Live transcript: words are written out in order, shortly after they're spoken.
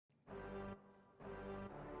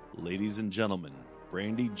Ladies and gentlemen,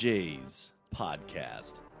 Brandy J's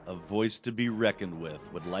podcast, A Voice to Be Reckoned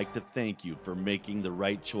With, would like to thank you for making the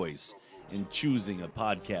right choice in choosing a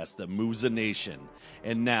podcast that moves a nation.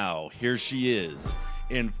 And now, here she is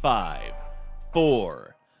in 5,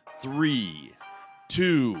 4, 3,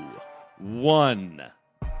 2, 1.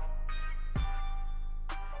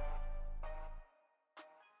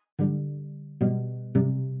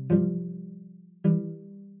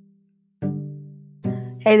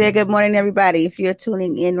 Hey there, good morning, everybody. If you're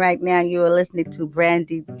tuning in right now, you are listening to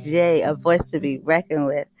Brandy J, A Voice to Be Reckoned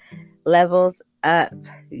With. Levels up.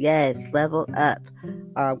 Yes, level up.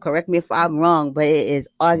 Correct me if I'm wrong, but it is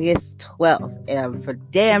August 12th, and I'm for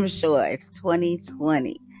damn sure it's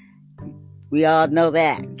 2020. We all know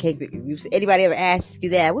that. If anybody ever asks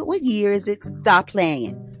you that, what year is it? Stop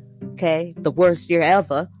playing. Okay? The worst year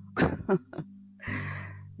ever.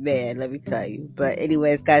 Man, let me tell you. But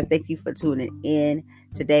anyways, guys, thank you for tuning in.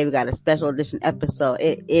 Today we got a special edition episode.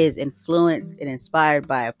 It is influenced and inspired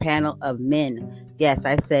by a panel of men. Yes,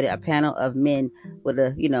 I said it, a panel of men with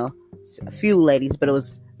a few ladies, but it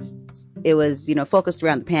was focused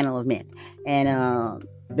around the panel of men. And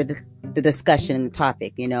the discussion and the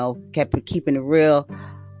topic, kept keeping it real,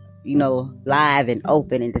 live and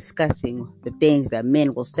open and discussing the things that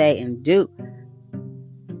men will say and do.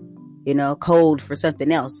 Code for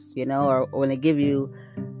something else, or when they give you,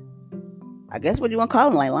 I guess what you want to call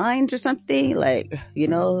them, like lines or something, I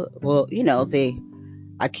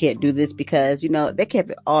can't do this because, they kept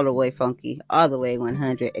it all the way funky, all the way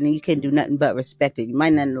 100, and then you can't do nothing but respect it. You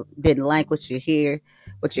might not didn't like what you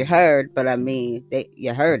heard, but I mean,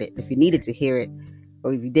 you heard it. If you needed to hear it,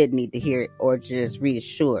 or if you didn't need to hear it, or just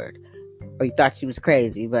reassured, or you thought she was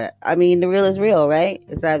crazy. But I mean, the real is real, right?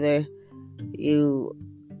 It's either you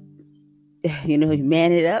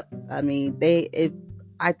man it up. I mean,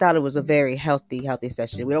 I thought it was a very healthy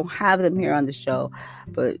session. We don't have them here on the show,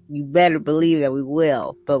 but you better believe that we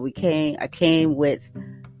will. But I came with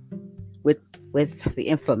the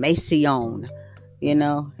information,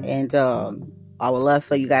 and I would love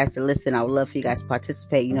for you guys to listen. I would love for you guys to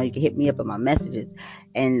participate. You can hit me up on my messages,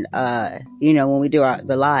 and when we do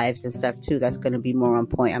the lives and stuff too, that's going to be more on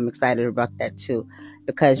point. I'm excited about that too,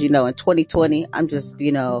 because in 2020, I'm just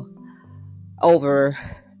over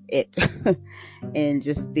it and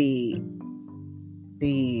just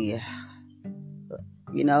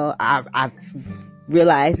I've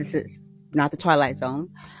realized this is not the Twilight Zone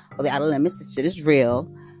or the Outer Limits. This shit is real,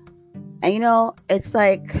 and it's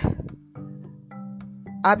like,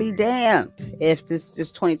 I'll be damned if this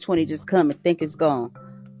just 2020 just come and think it's gone,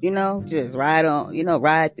 just ride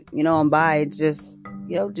on by and just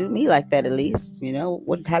do me like that at least.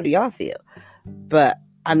 How do y'all feel? But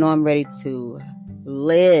I know I'm ready to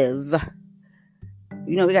live.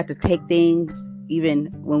 We got to take things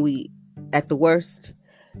even when we at the worst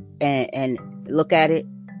and look at it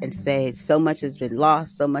and say so much has been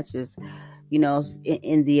lost, so much is in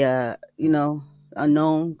the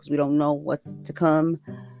unknown, because we don't know what's to come.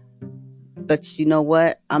 But you know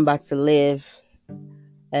what? I'm about to live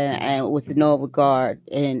and with no regard,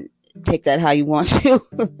 and take that how you want to.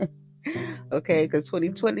 Okay, because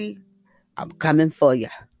 2020, I'm coming for you.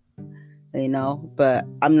 But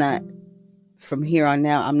I'm not, from here on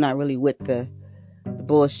out, I'm not really with the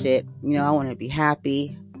bullshit. I want to be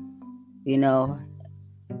happy, and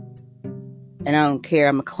I don't care.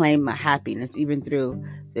 I'm going to claim my happiness even through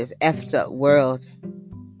this effed up world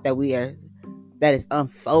that is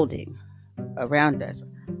unfolding around us.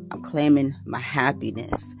 I'm claiming my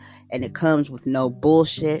happiness, and it comes with no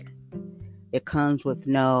bullshit. It comes with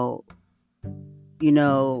no,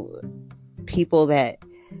 people that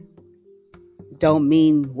don't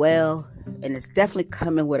mean well, and it's definitely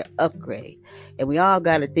coming with an upgrade. And we all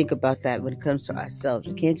got to think about that when it comes to ourselves.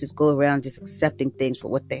 You can't just go around just accepting things for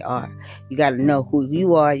what they are. You got to know who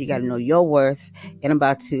you are. You got to know your worth. And I'm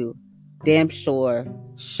about to damn sure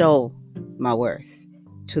show my worth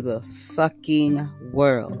to the fucking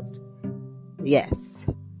world. Yes,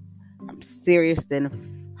 I'm serious than a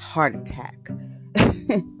heart attack.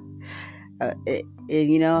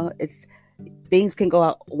 It's things can go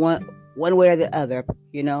out one way or the other,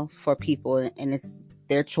 for people, and it's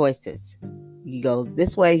their choices. You go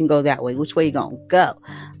this way, you can go that way. Which way you gonna go?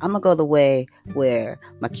 I'm gonna go the way where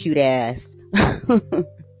my cute ass,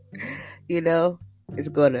 is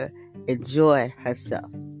gonna enjoy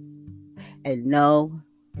herself and know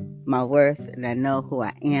my worth, and I know who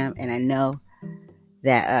I am, and I know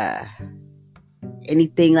that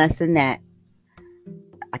anything less than that,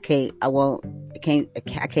 I can't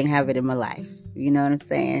have it in my life. You know what I'm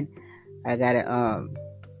saying? I gotta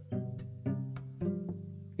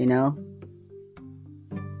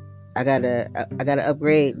I gotta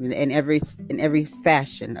upgrade in every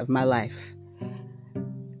fashion of my life.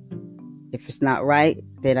 If it's not right,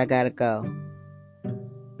 then I gotta go.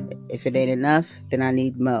 If it ain't enough, then I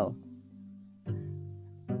need more.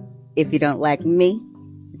 If you don't like me,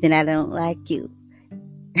 then I don't like you.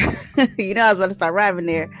 You know, I was about to start rhyming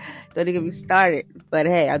there. Don't even get me started. But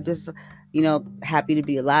hey, I'm just, happy to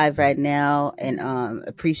be alive right now and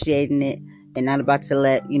appreciating it, and not about to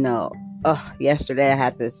let, yesterday I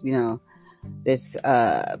had this,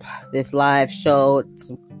 this live show,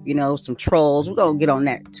 some trolls. We're going to get on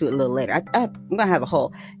that too a little later. I'm going to have a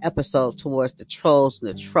whole episode towards the trolls and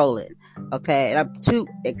the trolling. Okay. And I'm too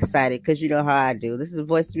excited because you know how I do. This is a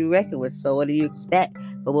voice to be reckoned with. So what do you expect?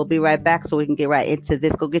 But we'll be right back so we can get right into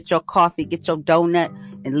this. Go get your coffee, get your donut,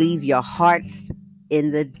 and leave your hearts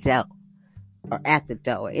in the dough, or at the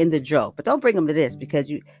dough, or in the dro. But don't bring them to this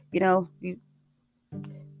because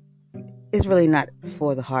it's really not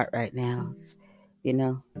for the heart right now.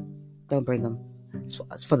 Don't bring them.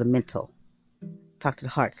 It's for the mental. Talk to the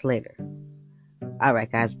hearts later. All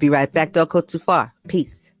right, guys. Be right back. Don't go too far.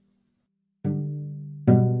 Peace.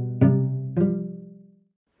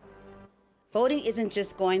 Voting isn't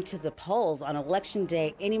just going to the polls on election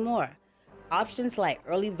day anymore. Options like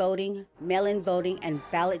early voting, mail-in voting, and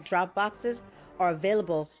ballot drop boxes are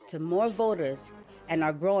available to more voters and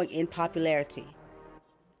are growing in popularity.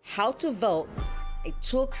 How to Vote, a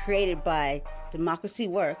tool created by Democracy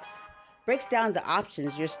Works, breaks down the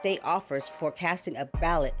options your state offers for casting a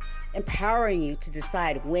ballot, empowering you to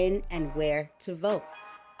decide when and where to vote.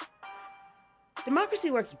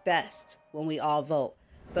 Democracy works best when we all vote,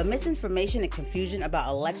 but misinformation and confusion about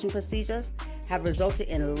election procedures have resulted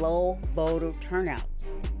in low voter turnout.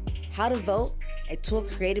 How to Vote, a tool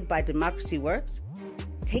created by Democracy Works,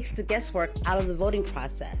 takes the guesswork out of the voting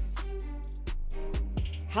process.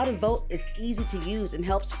 How to Vote is easy to use and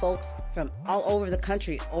helps folks from all over the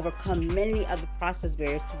country overcome many of the process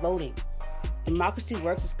barriers to voting. Democracy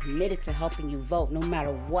Works is committed to helping you vote no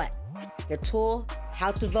matter what. Their tool,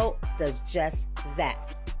 How to Vote, does just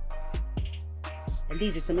that. And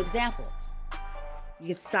these are some examples. You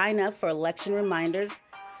can sign up for election reminders,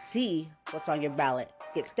 see what's on your ballot,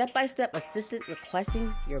 get step-by-step assistance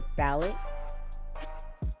requesting your ballot,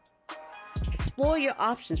 explore your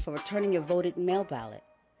options for returning your voted mail ballot,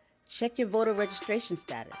 check your voter registration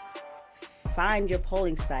status, find your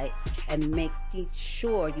polling site, and making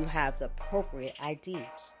sure you have the appropriate ID.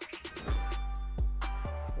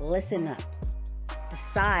 Listen up.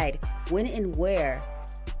 Decide when and where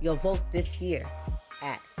you'll vote this year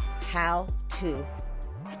at howto.vote.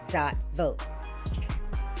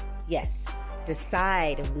 Yes,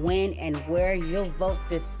 decide when and where you'll vote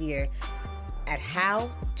this year at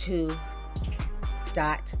howto.vote.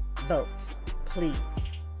 Please.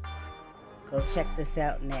 Go check this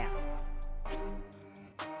out now.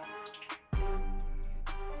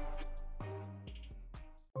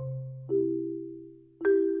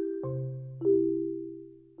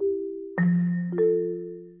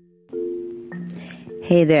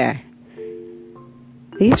 Hey there.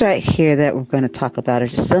 These right here that we're going to talk about are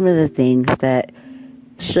just some of the things that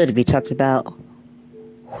should be talked about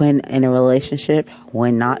when in a relationship,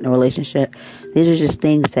 when not in a relationship. These are just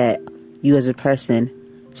things that you as a person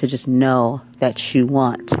should just know that you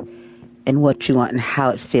want and what you want and how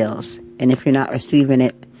it feels. And if you're not receiving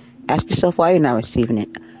it, ask yourself why you're not receiving it.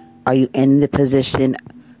 Are you in the position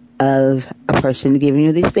of a person giving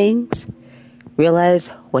you these things? Realize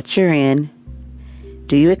what you're in.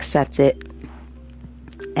 Do you accept it?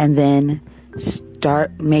 And then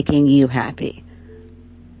start making you happy.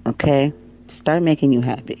 Okay? Start making you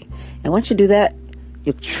happy. And once you do that,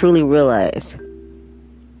 you'll truly realize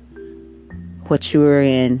what you were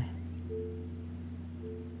in.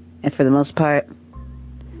 And for the most part,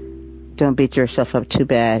 don't beat yourself up too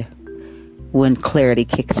bad when clarity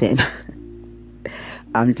kicks in.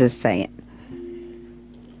 I'm just saying.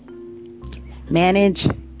 Manage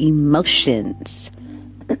emotions.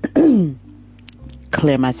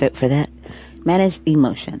 Clear my throat for that. Manage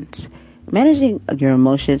emotions. Managing your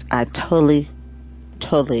emotions, I totally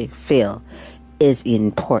feel is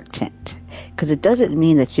important. Because it doesn't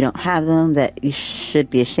mean that you don't have them, that you should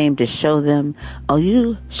be ashamed to show them. Oh,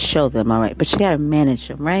 you show them, all right. But you got to manage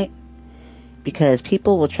them, right? Because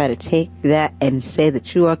people will try to take that and say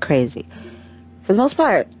that you are crazy. For the most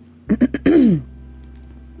part, you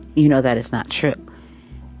know that is not true.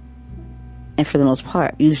 And for the most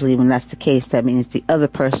part, usually when that's the case, that means the other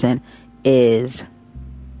person is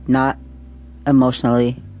not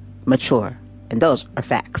emotionally mature. And those are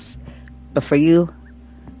facts. But for you,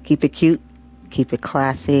 keep it cute, keep it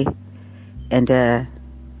classy, and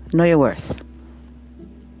know your worth.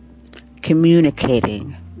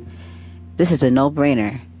 communicating. This is a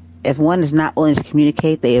no-brainer. If one is not willing to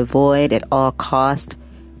communicate, they avoid at all cost.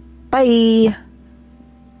 Bye.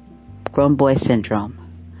 Grown boy syndrome.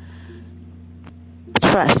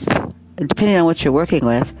 Trust. Depending on what you're working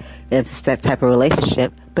with, if it's that type of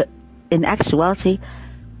relationship. But in actuality,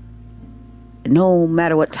 no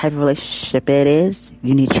matter what type of relationship it is,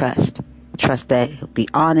 you need trust. Trust that he'll be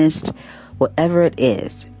honest, whatever it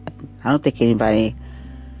is. I don't think anybody,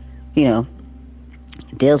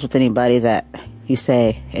 deals with anybody that you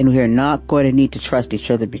say, and we are not going to need to trust each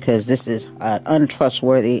other because this is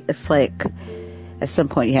untrustworthy. It's like, at some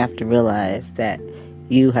point you have to realize that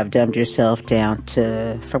you have dumbed yourself down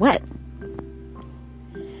for what?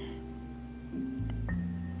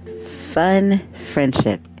 Fun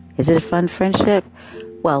friendship. Is it a fun friendship?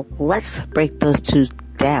 Well, let's break those two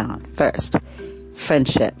down first.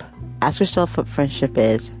 Friendship. Ask yourself what friendship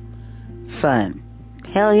is. Fun.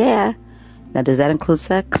 Hell yeah. Now, does that include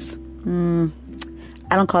sex? I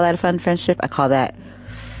don't call that a fun friendship. I call that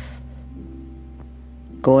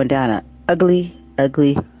going down an ugly,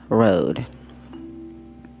 ugly road.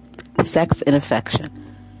 Sex and affection.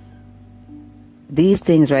 These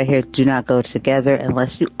things right here do not go together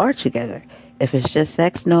unless you are together. If it's just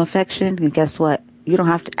sex, no affection, then guess what? You don't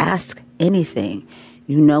have to ask anything.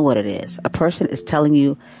 You know what it is. A person is telling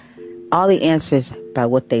you all the answers by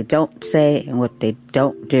what they don't say and what they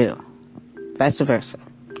don't do. Vice versa.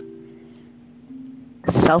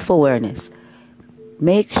 Self-awareness.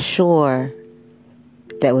 Make sure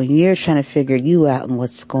that when you're trying to figure you out and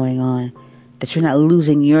what's going on, that you're not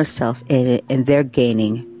losing yourself in it and they're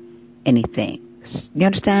gaining anything. You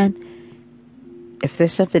understand? If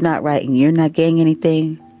there's something not right and you're not gaining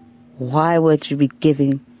anything, why would you be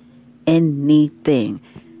giving anything?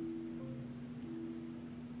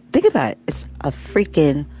 Think about it. It's a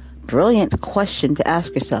freaking brilliant question to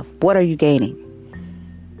ask yourself. What are you gaining?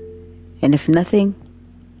 And if nothing,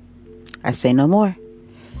 I say no more.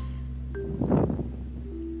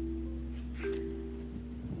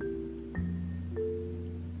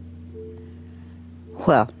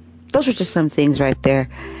 Well, those were just some things right there.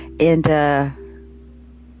 And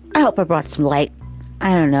I hope I brought some light.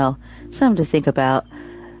 I don't know. Something to think about.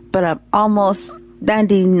 But I'm almost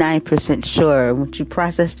 99% sure once you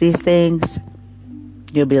process these things,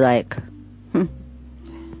 you'll be like,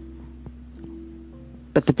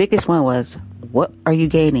 But the biggest one was, what are you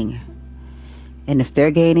gaining? And if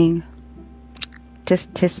they're gaining,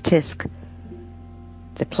 tisk, tisk, tisk.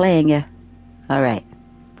 They're playing you. All right.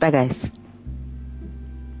 Bye, guys.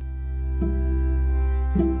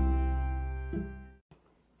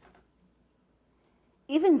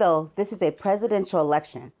 Even though this is a presidential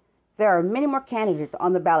election, there are many more candidates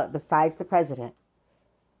on the ballot besides the president.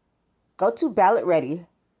 Go to Ballot Ready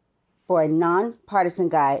for a nonpartisan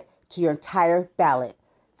guide to your entire ballot.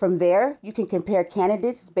 From there, you can compare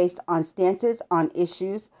candidates based on stances on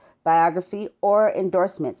issues, biography, or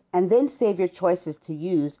endorsements, and then save your choices to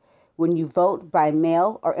use when you vote by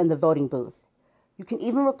mail or in the voting booth. You can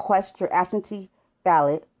even request your absentee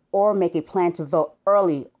ballot or make a plan to vote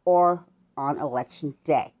early or on election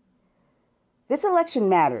day. This election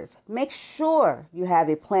matters. Make sure you have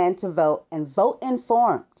a plan to vote and vote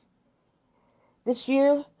informed. This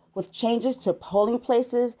year, with changes to polling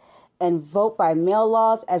places and vote by mail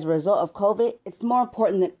laws as a result of COVID, it's more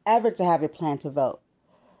important than ever to have a plan to vote.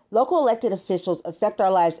 Local elected officials affect our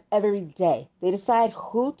lives every day. They decide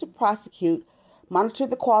who to prosecute, monitor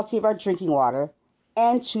the quality of our drinking water,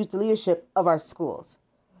 and choose the leadership of our schools.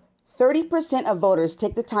 30% of voters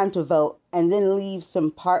take the time to vote and then leave some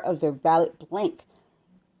part of their ballot blank.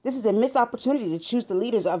 This is a missed opportunity to choose the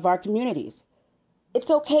leaders of our communities. It's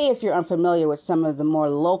okay if you're unfamiliar with some of the more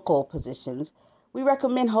local positions. We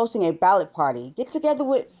recommend hosting a ballot party. Get together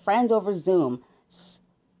with friends over Zoom.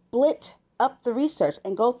 Split up the research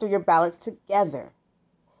and go through your ballots together.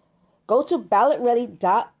 Go to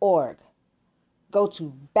ballotready.org. Go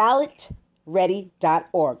to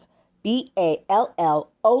ballotready.org. BALLOT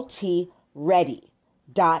ready.org.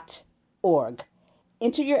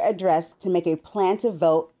 Enter your address to make a plan to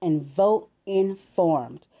vote and vote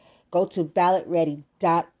informed. Go to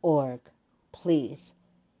ballotready.org. Please.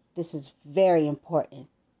 This is very important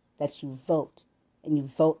that you vote and you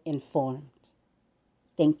vote informed.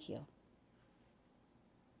 Thank you.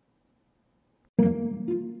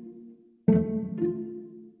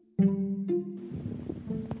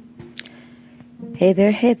 Hey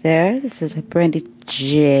there. This is Brandy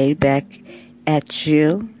J back at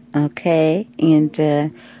you. Okay. And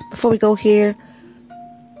before we go here,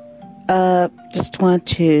 just want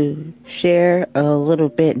to share a little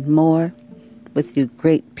bit more with you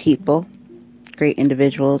great people, great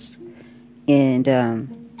individuals, And,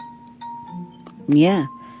 yeah,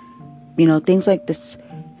 things like this,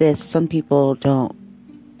 some people don't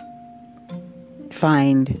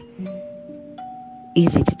find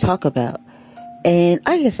easy to talk about. And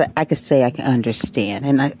I guess I could say I can understand.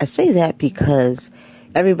 And I say that because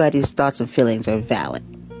everybody's thoughts and feelings are valid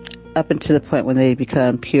up until the point when they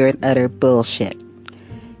become pure and utter bullshit.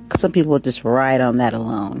 Because some people just ride on that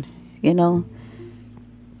alone.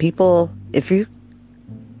 People, if you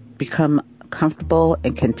become comfortable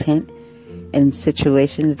and content in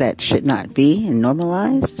situations that should not be and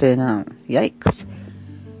normalized, then yikes.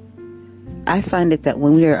 I find it that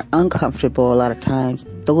when we are uncomfortable, a lot of times,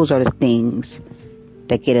 those are the things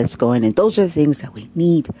that get us going. And those are the things that we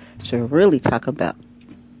need to really talk about.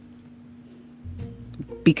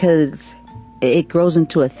 Because it grows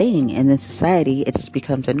into a thing, and in society, it just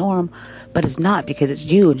becomes a norm. But it's not, because it's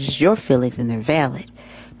you, and it's your feelings, and they're valid.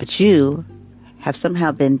 But you have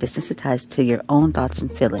somehow been desensitized to your own thoughts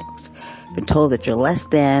and feelings. Been told that you're less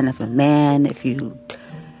than of a man if you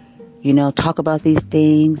talk about these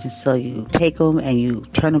things, and so you take them and you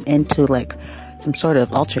turn them into like some sort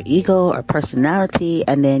of alter ego or personality,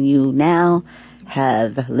 and then you now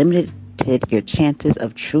have limited your chances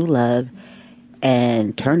of true love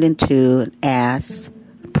and turned into an ass,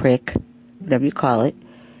 prick, whatever you call it,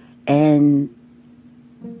 and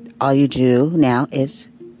all you do now is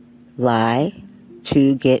lie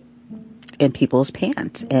to get in people's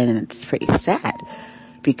pants, and it's pretty sad.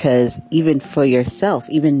 Because even for yourself,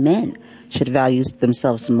 even men should value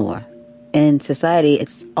themselves more. In society,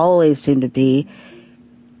 it's always seemed to be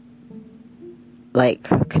like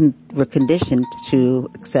we're conditioned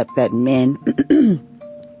to accept that men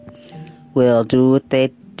will do what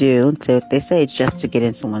they do and say what they say just to get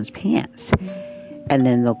in someone's pants. And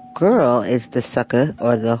then the girl is the sucker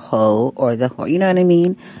or the hoe or the whore. You know what I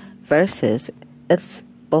mean? Versus, it's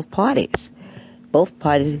both parties. Both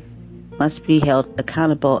parties must be held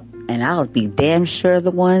accountable, and I'll be damn sure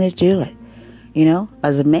the one to do it.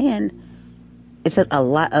 As a man, it says a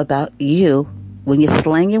lot about you when you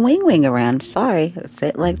slang your wing around. Sorry, I say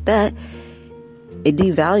it like that. It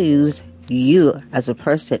devalues you as a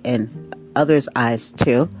person in others' eyes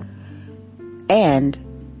too. And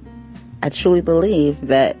I truly believe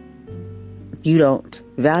that you don't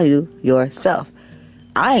value yourself.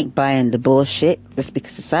 I ain't buying the bullshit just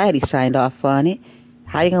because society signed off on it.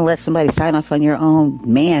 How are you going to let somebody sign off on your own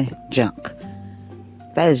man junk?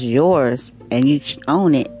 That is yours, and you should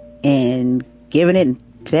own it. And giving it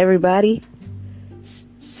to everybody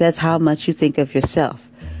says how much you think of yourself.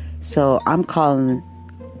 So I'm calling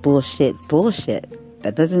bullshit.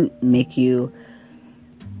 That doesn't make you...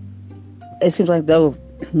 It seems like though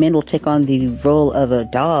men will take on the role of a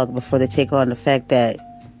dog before they take on the fact that,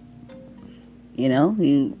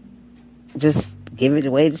 you just give it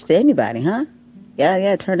away just to anybody, huh?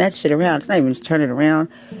 Yeah, turn that shit around. It's not even turn it around.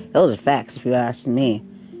 Those are facts, if you ask me.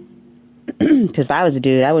 Because if I was a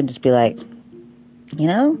dude, I wouldn't just be like,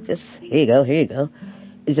 just here you go.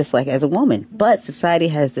 It's just like as a woman. But society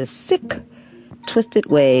has this sick, twisted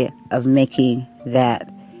way of making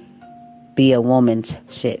that be a woman's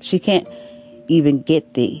shit. She can't even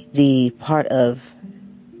get the part of,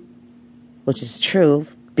 which is true,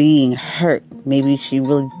 being hurt. Maybe she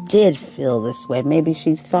really did feel this way. Maybe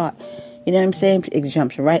she thought, you know what I'm saying? It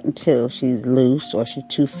jumps right into she's loose or she's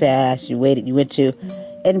too fast. You went to,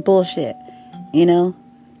 and bullshit.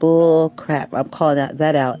 Bull crap. I'm calling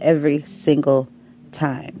that out every single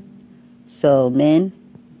time. So men,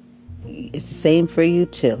 it's the same for you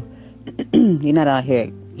too. You're not out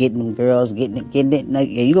here getting them girls, getting it. No,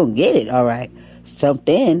 yeah, you're gonna get it, all right.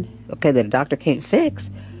 Something, okay, that a doctor can't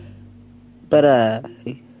fix. But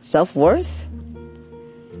self-worth,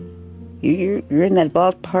 you're in that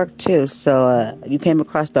ballpark too. So you came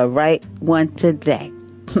across the right one today.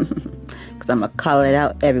 Because I'm gonna call it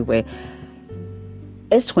out everywhere.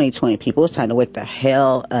 It's 2020, people. It's time to wake the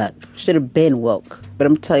hell up. Should have been woke. But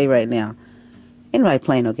I'm gonna tell you right now, ain't nobody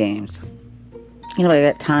playing no games. Ain't nobody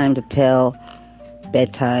got time to tell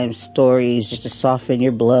bedtime stories just to soften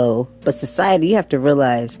your blow. But society, you have to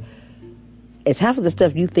realize, it's half of the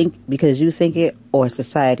stuff you think because you think it, or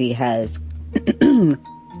society has, in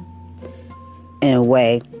a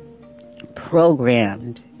way,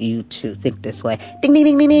 programmed you to think this way. Ding, ding,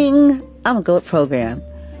 ding, ding, ding. I'm gonna go with program.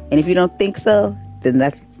 And if you don't think so, then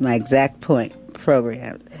that's my exact point.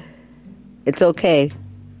 Programmed. It's okay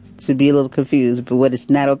to be a little confused, but what is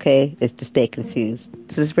not okay is to stay confused.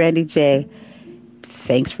 This is Brandy J.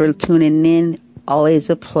 Thanks for tuning in.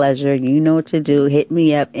 Always a pleasure. You know what to do. Hit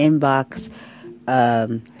me up, inbox,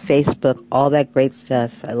 Facebook, all that great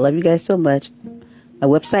stuff. I love you guys so much. My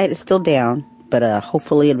website is still down. But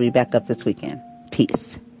hopefully it'll be back up this weekend.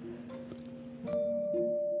 Peace.